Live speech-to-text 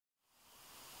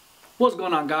What's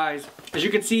going on, guys? As you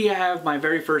can see, I have my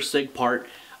very first SIG part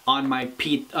on my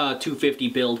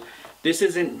P250 build. This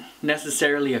isn't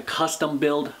necessarily a custom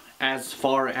build as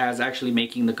far as actually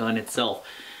making the gun itself.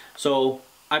 So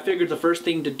I figured the first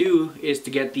thing to do is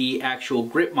to get the actual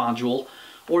grip module,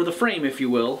 or the frame if you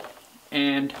will,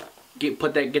 and get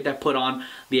that put on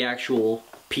the actual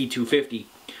P250.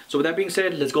 So with that being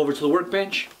said, let's go over to the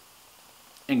workbench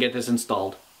and get this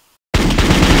installed.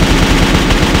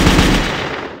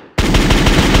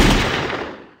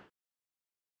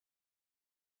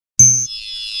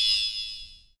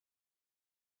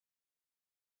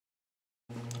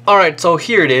 Alright, so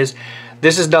here it is.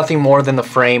 This is nothing more than the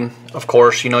frame. Of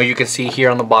course, you can see here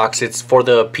on the box it's for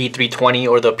the P320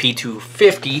 or the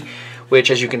P250,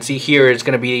 which as you can see here is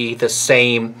going to be the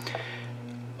same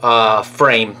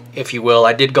frame, if you will.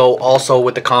 I did go also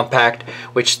with the compact,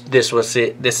 which this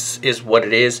is what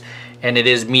it is, and it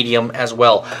is medium as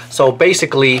well. So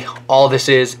basically all this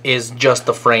is just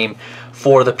the frame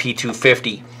for the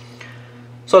P250.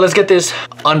 So let's get this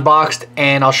unboxed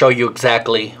and I'll show you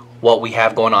exactly what we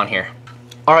have going on here.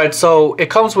 Alright, so it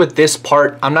comes with this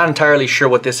part. I'm not entirely sure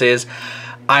what this is.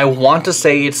 I want to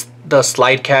say it's the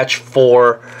slide catch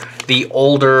for the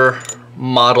older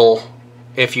model,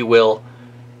 if you will,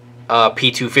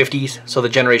 P250s, so the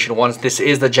generation 1s. This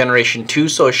is the generation 2,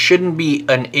 so it shouldn't be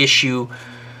an issue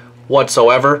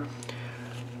whatsoever.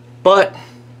 But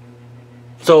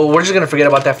so we're just gonna forget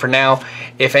about that for now.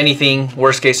 If anything,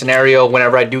 worst case scenario,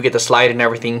 whenever I do get the slide and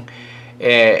everything,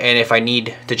 and if I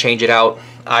need to change it out,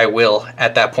 I will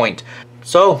at that point.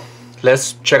 So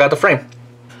let's check out the frame.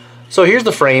 So here's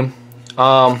the frame.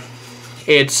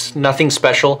 It's nothing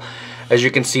special. As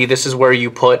you can see, this is where you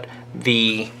put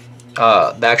the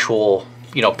actual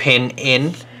pin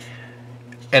in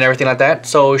and everything like that.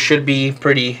 So it should be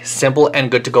pretty simple and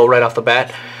good to go right off the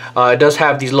bat. It does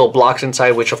have these little blocks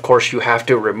inside, which of course you have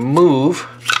to remove,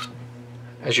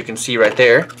 as you can see right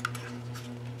there,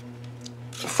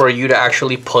 for you to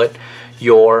actually put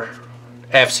your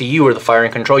FCU or the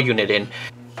firing control unit in.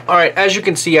 Alright, as you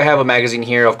can see, I have a magazine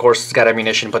here. Of course it's got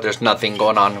ammunition, but there's nothing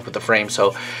going on with the frame.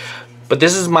 But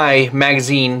this is my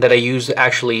magazine that I use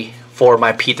actually for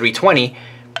my P320,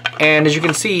 and as you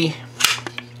can see,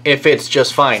 it fits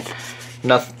just fine.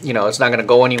 Nothing, it's not gonna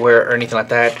go anywhere or anything like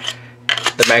that.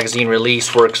 The magazine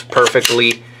release works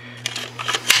perfectly,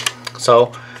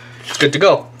 so it's good to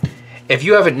go. If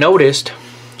you haven't noticed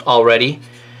already,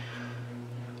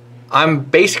 I'm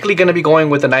basically going to be going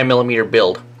with a 9mm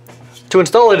build. To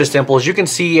install it is simple. As you can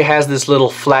see, it has this little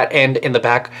flat end in the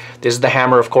back. This is the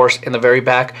hammer, of course, in the very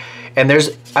back. And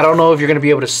there's, I don't know if you're going to be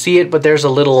able to see it, but there's a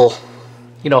little,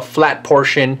 flat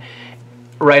portion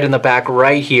right in the back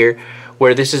right here,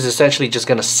 where this is essentially just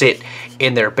going to sit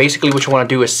in there. Basically what you want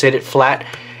to do is sit it flat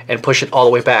and push it all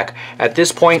the way back. At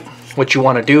this point, what you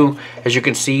want to do, as you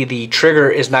can see, the trigger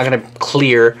is not going to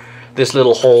clear this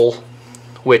little hole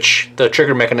which the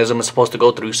trigger mechanism is supposed to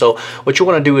go through. So what you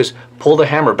want to do is pull the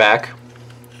hammer back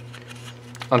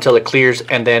until it clears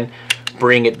and then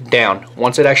bring it down.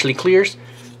 Once it actually clears,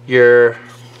 your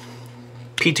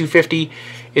P250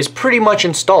 is pretty much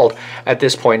installed at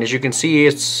this point. As you can see,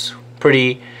 it's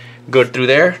pretty good through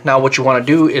there. Now what you want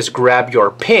to do is grab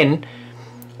your pin,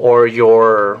 or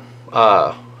your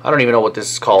I don't even know what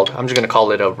this is called. I'm just going to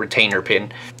call it a retainer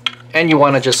pin, and you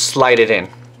want to just slide it in.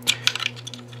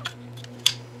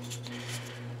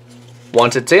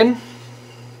 Once it's in,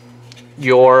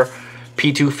 your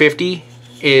P250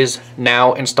 is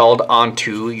now installed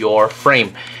onto your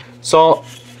frame. So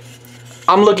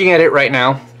I'm looking at it right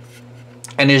now,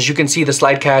 and as you can see, the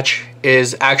slide catch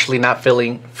is actually not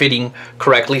fitting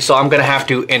correctly, so I'm gonna have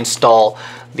to install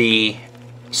the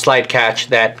slide catch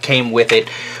that came with it,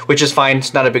 which is fine.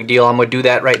 It's not a big deal. I'm gonna do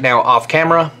that right now off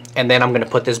camera, and then I'm gonna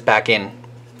put this back in.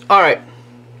 Alright,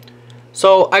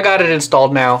 so I got it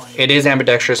installed now. It is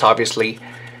ambidextrous, obviously.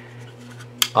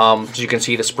 As you can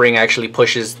see, the spring actually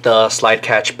pushes the slide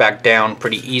catch back down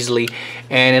pretty easily,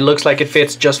 and it looks like it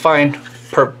fits just fine,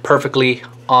 perfectly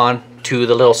on to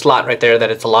the little slot right there that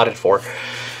it's allotted for.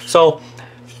 So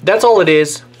that's all it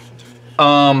is.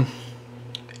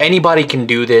 Anybody can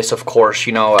do this, of course.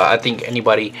 I think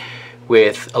anybody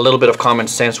with a little bit of common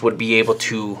sense would be able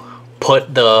to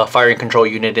put the firing control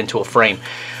unit into a frame.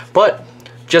 But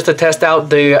just to test out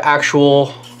the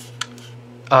actual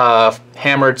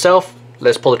hammer itself,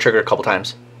 let's pull the trigger a couple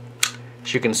times.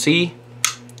 As you can see,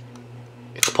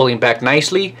 it's pulling back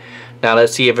nicely. Now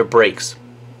let's see if it breaks.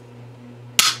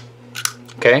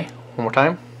 Okay, one more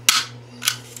time.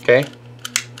 Okay,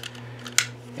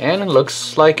 and it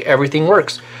looks like everything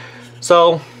works.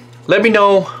 So let me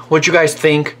know what you guys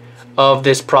think of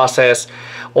this process,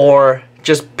 or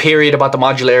just period about the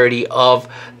modularity of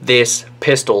this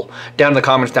pistol down in the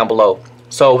comments down below.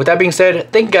 So with that being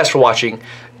said, thank you guys for watching.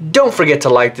 Don't forget to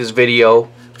like this video.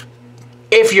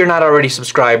 If you're not already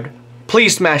subscribed,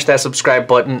 please smash that subscribe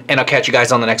button, and I'll catch you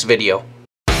guys on the next video.